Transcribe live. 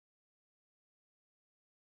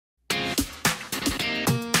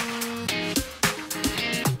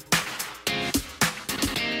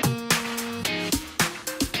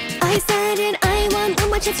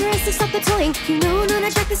chance for us to stop the toying. You know not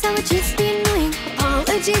attractive, so would just be annoying.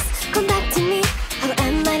 Apologies, come back to me. How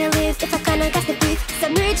am I to live if I cannot got the breathe?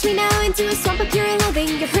 Submerge me now into a swamp of pure loving.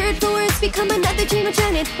 Your hurtful words become another dream of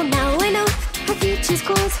drowning. Well now I know our future's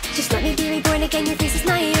cold. Just let me be reborn again, your face is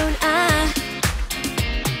my own.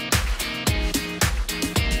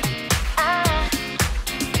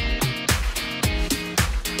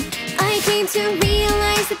 I came to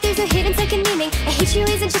realize that there's a hidden second meaning. I hate you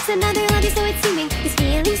isn't just another love you, so it's seeming. These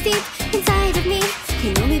feelings deep inside of me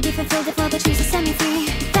can only be fulfilled if all the truth will set me free.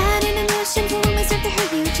 That an emotion will only serve to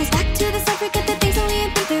hurt you. Chase back to the sun, forget the things only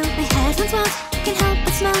I've been through. My head once wild, can't help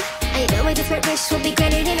but smile. I know my desperate wish will be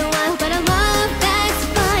granted in a while, but a love that's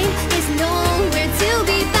fine is nowhere to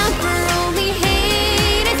be found. For only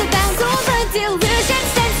hate is about. So the delusion,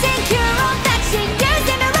 sense and cure all faction. Years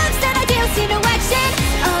in a love that I deal see no action.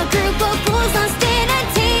 A group of fools lost in a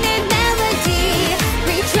tainted melody.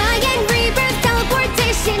 Retry and rebirth,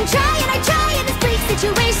 teleportation. Try and I try in this bleak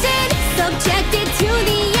situation. Subjected to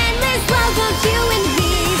the endless love of you and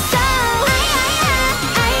me. So la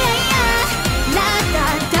da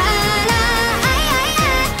da la,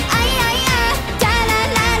 da la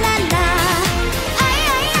la la la,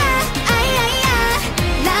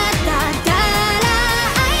 la da da la,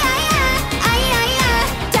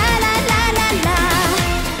 da la la la la.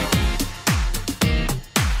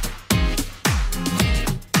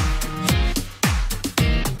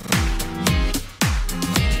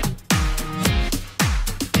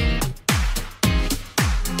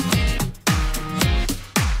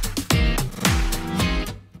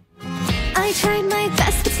 I tried my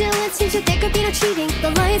best, but still it seems that there could be no cheating. The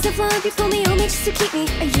lies of love you told me only just to keep me.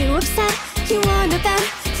 Are you upset? You wanna that?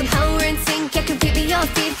 Somehow we're in sync, yet completely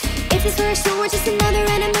off beat. If this were a show or just another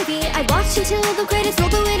random movie, I'd watch until the credits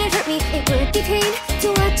rolled, though it'd hurt me. It would be pain to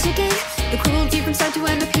watch again. The cruelty from start to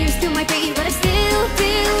end appears through my brain, but I still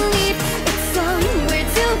believe it's somewhere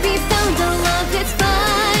to be found. A love that's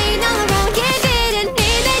fine all around. Give it a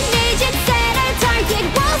name and age and set a target.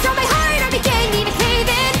 Walls on my heart are beginning to cave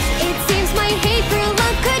in. It seems my hate for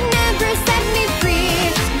love could never set me free.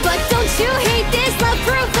 But don't you hate this love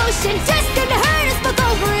promotion? Destined to hurt us both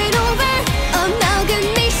over and over.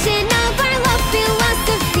 Amalgamation of our love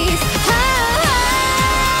philosophies.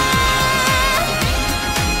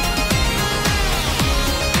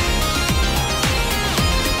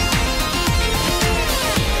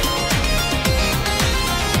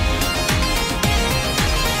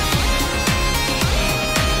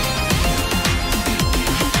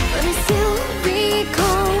 But I still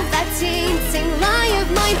recall that tainting lie of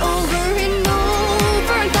mine over and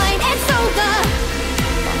over again. And so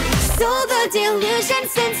the delusion,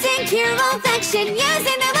 sensing pure affection,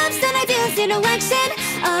 using their loves and ideals in action.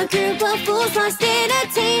 A group of fools lost in a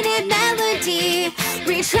tainted melody.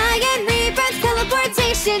 Retry and rebirth,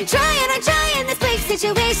 teleportation. Try and I'm trying this bleak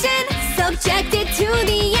situation. Subjected to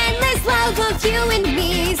the endless love of you and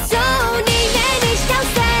me. So name and age now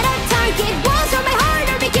set a target. Walls on my heart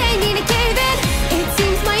are beginning to cave in. It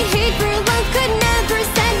seems my hate for love could never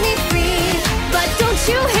set me free. But don't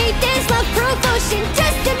you hate this love promotion?